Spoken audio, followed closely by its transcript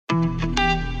It's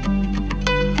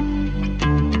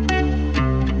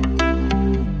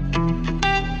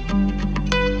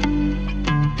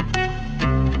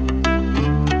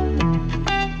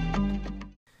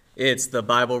the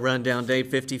Bible Rundown, Day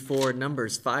 54,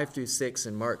 Numbers 5 through 6,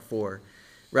 and Mark 4.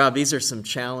 Rob, these are some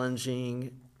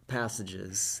challenging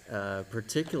passages,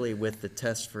 particularly with the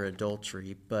test for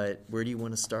adultery. But where do you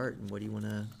want to start, and what do you want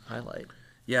to highlight?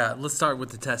 Yeah, let's start with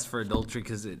the test for adultery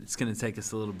because it's going to take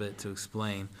us a little bit to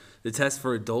explain. The test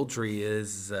for adultery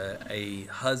is a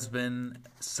husband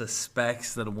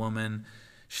suspects that a woman,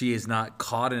 she is not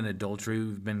caught in adultery.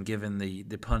 We've been given the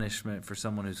punishment for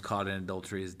someone who's caught in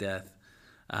adultery is death.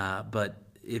 But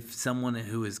if someone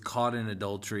who is caught in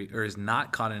adultery or is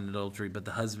not caught in adultery, but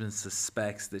the husband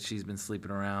suspects that she's been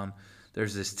sleeping around,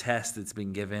 there's this test that's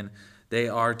been given. They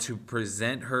are to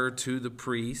present her to the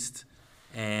priest,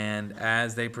 and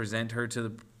as they present her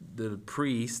to the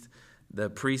priest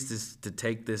is to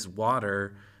take this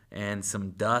water and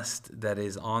some dust that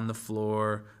is on the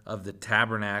floor of the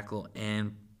tabernacle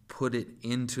and put it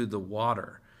into the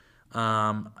water,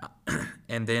 and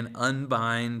then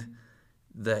unbind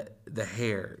the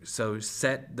hair. So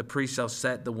the priest shall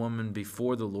set the woman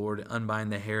before the Lord,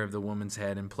 unbind the hair of the woman's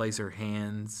head, and place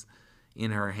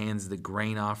in her hands the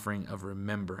grain offering of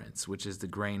remembrance, which is the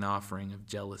grain offering of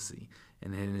jealousy.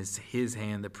 And in his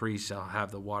hand the priest shall have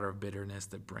the water of bitterness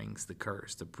that brings the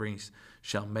curse. The priest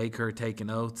shall make her take an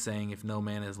oath, saying, if no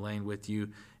man has lain with you,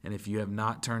 and if you have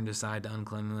not turned aside to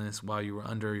uncleanness while you were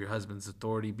under your husband's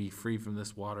authority, be free from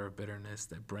this water of bitterness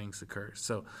that brings the curse.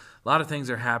 So a lot of things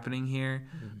are happening here.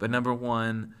 But number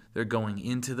one, they're going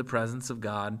into the presence of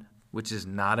God, which is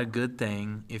not a good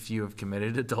thing if you have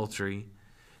committed adultery.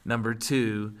 Number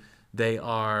two, they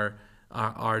are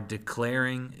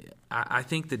declaring. I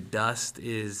think the dust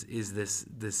is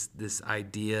this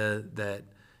idea that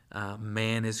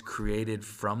man is created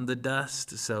from the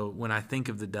dust. So when I think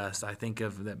of the dust, I think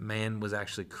of that man was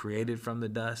actually created from the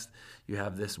dust. You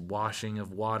have this washing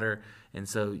of water, and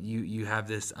so you have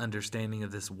this understanding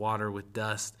of this water with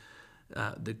dust,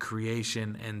 the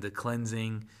creation and the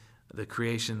cleansing, the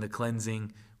creation, the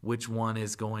cleansing.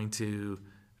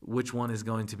 Which one is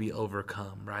going to be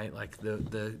overcome, right? Like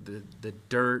the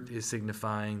dirt is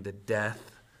signifying the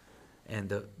death, and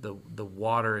the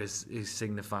water is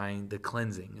signifying the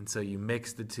cleansing. And so you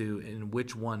mix the two, and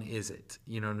which one is it?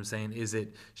 You know what I'm saying? Is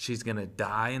it she's going to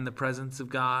die in the presence of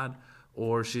God,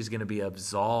 or she's going to be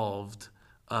absolved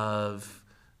of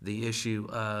the issue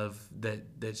of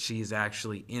that she is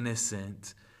actually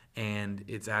innocent, and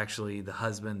it's actually the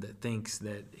husband that thinks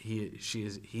that he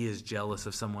is jealous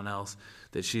of someone else,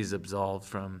 that she's absolved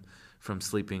from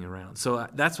sleeping around. So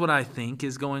that's what I think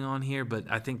is going on here. But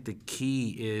I think the key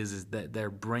is that they're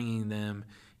bringing them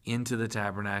into the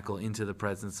tabernacle, into the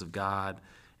presence of God,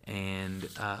 and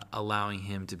allowing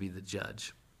him to be the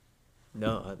judge.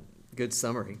 No, good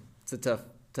summary. It's a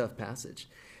tough passage,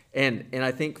 and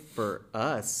I think for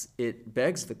us it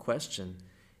begs the question: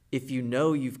 if you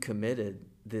know you've committed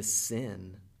this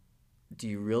sin, do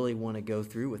you really want to go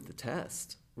through with the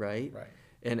test, right? Right.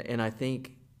 And I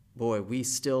think, boy, we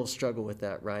still struggle with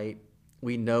that, right?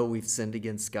 We know we've sinned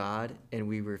against God, and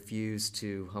we refuse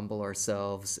to humble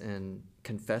ourselves and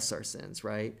confess our sins,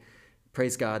 right?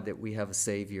 Praise God that we have a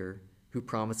Savior who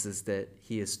promises that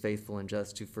he is faithful and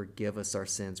just to forgive us our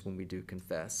sins when we do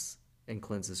confess and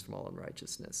cleanse us from all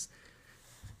unrighteousness.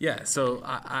 Yeah, so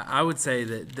I would say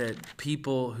that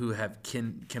people who have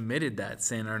committed that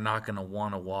sin are not going to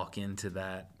want to walk into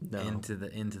that, into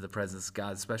the presence of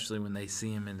God, especially when they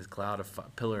see him in his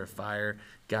pillar of fire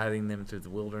guiding them through the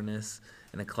wilderness,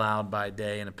 and a cloud by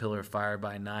day and a pillar of fire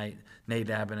by night.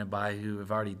 Nadab and Abihu have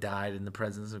already died in the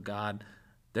presence of God.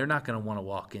 They're not going to want to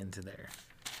walk into there.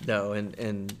 No,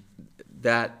 and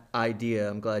that idea,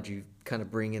 I'm glad you kind of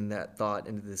bring in that thought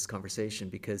into this conversation,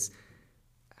 because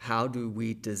how do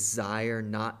we desire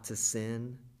not to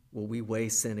sin? Well, we weigh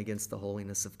sin against the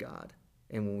holiness of God.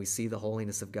 And when we see the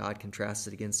holiness of God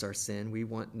contrasted against our sin, we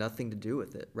want nothing to do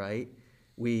with it, right?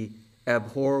 We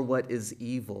abhor what is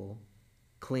evil,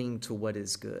 cling to what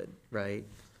is good, right?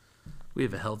 We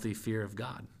have a healthy fear of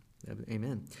God.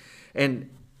 Amen. And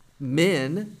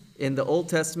men in the Old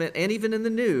Testament and even in the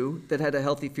New that had a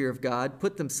healthy fear of God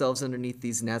put themselves underneath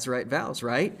these Nazirite vows,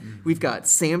 right? Mm-hmm. We've got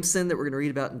Samson that we're going to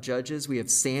read about in Judges. We have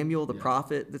Samuel, the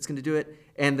prophet, that's going to do it.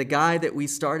 And the guy that we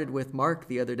started with, Mark,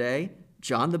 the other day,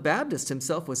 John the Baptist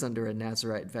himself was under a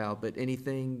Nazirite vow, but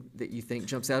anything that you think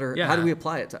jumps out, or Yeah. how do we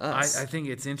apply it to us? I think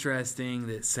it's interesting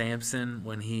that Samson,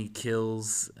 when he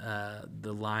kills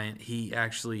the lion, he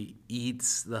actually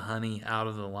eats the honey out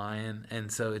of the lion.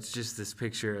 And so it's just this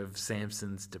picture of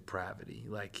Samson's depravity.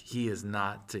 Like, he is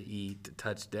not to eat, to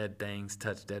touch dead things,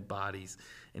 touch dead bodies.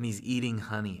 And he's eating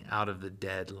honey out of the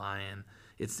dead lion.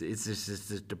 It's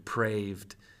just a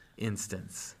depraved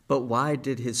instance. But why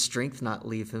did his strength not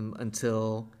leave him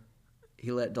until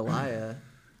he let Delilah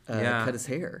cut his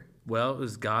hair? Well, it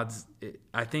was God's.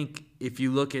 I think if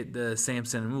you look at the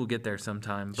Samson, and we'll get there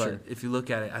sometime, but Sure. if you look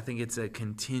at it, I think it's a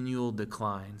continual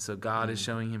decline. So God is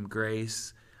showing him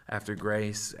grace after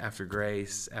grace after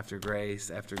grace after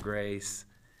grace after grace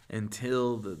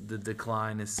until the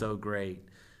decline is so great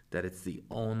that it's the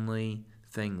only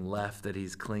thing left that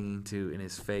he's clinging to in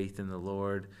his faith in the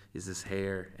Lord is his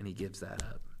hair, and he gives that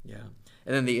up. Yeah.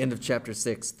 And then the end of chapter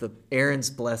 6, the Aaron's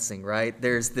blessing, right?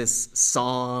 There's this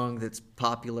song that's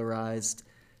popularized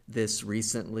this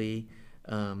recently,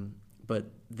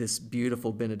 but this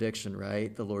beautiful benediction,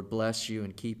 right? The Lord bless you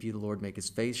and keep you. The Lord make his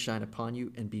face shine upon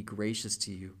you and be gracious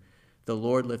to you. The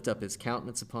Lord lift up his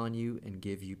countenance upon you and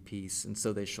give you peace. And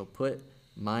so they shall put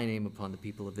my name upon the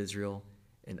people of Israel,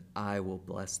 and I will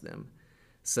bless them.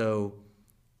 So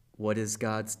what is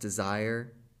God's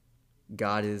desire?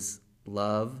 God is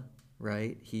love,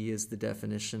 right? He is the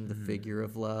definition, the figure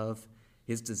of love.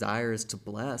 His desire is to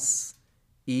bless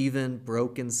even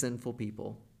broken, sinful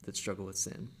people that struggle with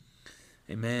sin.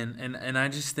 Amen. And I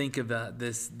just think about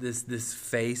this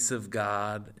face of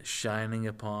God shining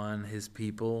upon his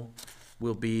people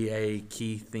will be a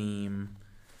key theme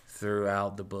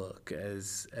throughout the book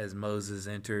as Moses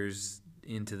enters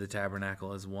into the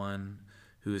tabernacle as one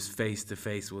who is face to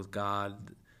face with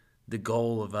God. The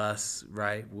goal of us,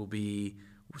 right, will be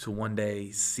to one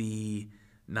day see,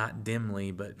 not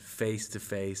dimly, but face to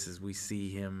face as we see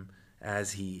him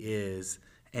as he is.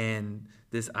 And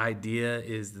this idea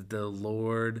is that the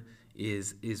Lord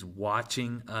is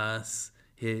watching us.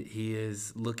 He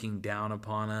is looking down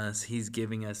upon us. He's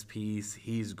giving us peace.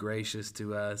 He's gracious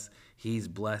to us. He's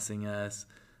blessing us.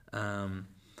 And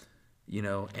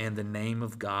the name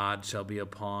of God shall be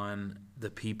upon the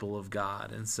people of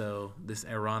God. And so this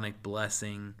Aaronic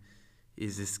blessing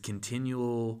is this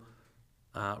continual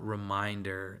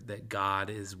reminder that God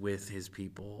is with his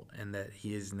people and that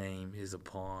his name is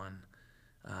upon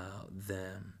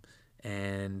them.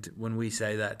 And when we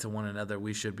say that to one another,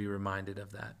 we should be reminded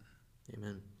of that.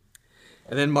 Amen.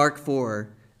 And then Mark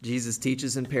 4, Jesus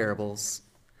teaches in parables.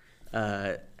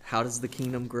 How does the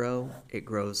kingdom grow? It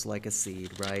grows like a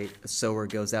seed, right? A sower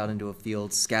goes out into a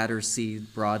field, scatters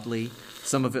seed broadly.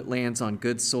 Some of it lands on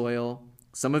good soil.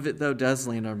 Some of it, though, does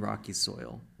land on rocky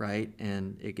soil, right?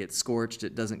 And it gets scorched.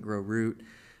 It doesn't grow root.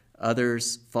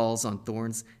 Others falls on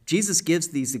thorns. Jesus gives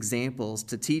these examples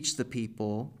to teach the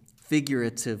people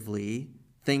figuratively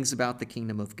things about the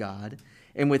kingdom of God.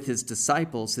 And with his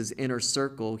disciples, his inner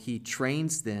circle, he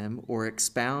trains them or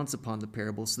expounds upon the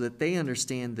parable so that they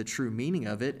understand the true meaning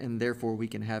of it, and therefore we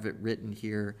can have it written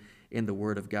here in the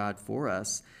Word of God for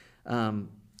us.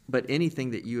 But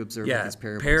anything that you observe with these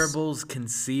parables. Parables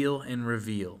conceal and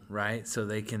reveal, right? So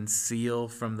they conceal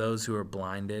from those who are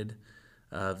blinded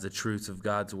of the truth of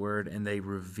God's Word, and they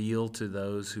reveal to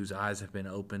those whose eyes have been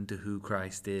opened to who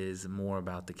Christ is more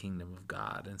about the kingdom of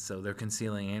God. And so they're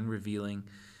concealing and revealing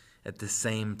at the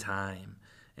same time.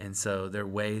 And so they're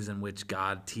ways in which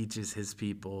God teaches his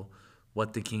people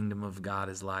what the kingdom of God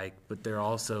is like, but they're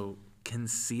also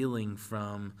concealing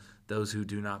from those who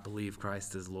do not believe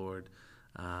Christ as Lord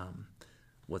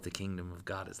what the kingdom of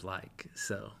God is like.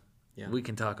 So we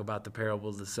can talk about the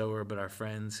parables of the sower, but our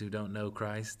friends who don't know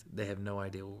Christ, they have no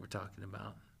idea what we're talking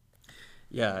about.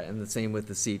 Yeah, and the same with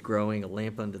the seed growing, a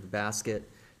lamp under the basket.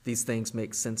 These things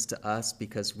make sense to us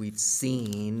because we've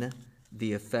seen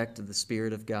the effect of the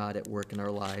Spirit of God at work in our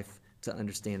life to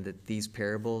understand that these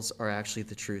parables are actually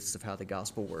the truths of how the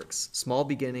gospel works. Small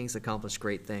beginnings accomplish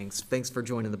great things. Thanks for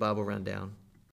joining the Bible Rundown.